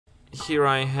here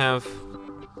I have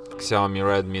Xiaomi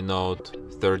Redmi Note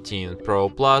 13 Pro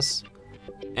Plus,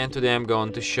 and today I'm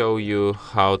going to show you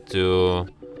how to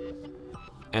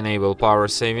enable power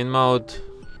saving mode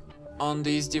on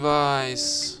this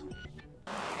device.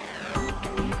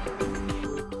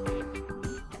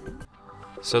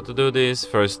 So to do this,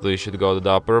 firstly you should go to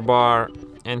the upper bar,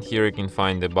 and here you can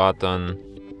find the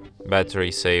button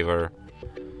battery saver.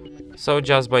 So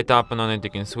just by tapping on it you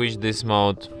can switch this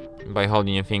mode. By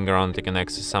holding your finger on it you can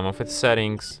access some of its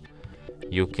settings.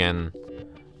 You can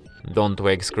don't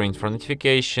wake screen for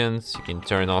notifications, you can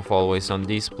turn off always on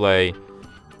display.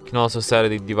 You can also set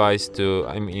the device to,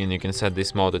 you can set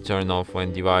this mode to turn off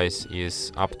when device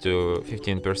is up to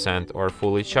 15% or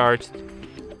fully charged.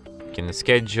 You can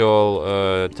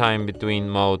schedule time between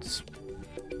modes.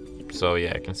 So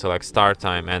yeah, you can select start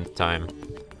time, end time,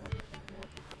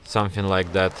 something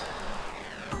like that.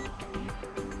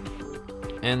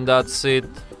 And that's it.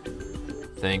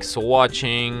 Thanks for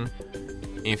watching.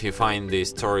 If you find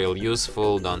this tutorial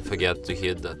useful, don't forget to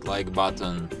hit that like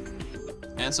button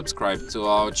and subscribe to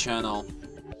our channel.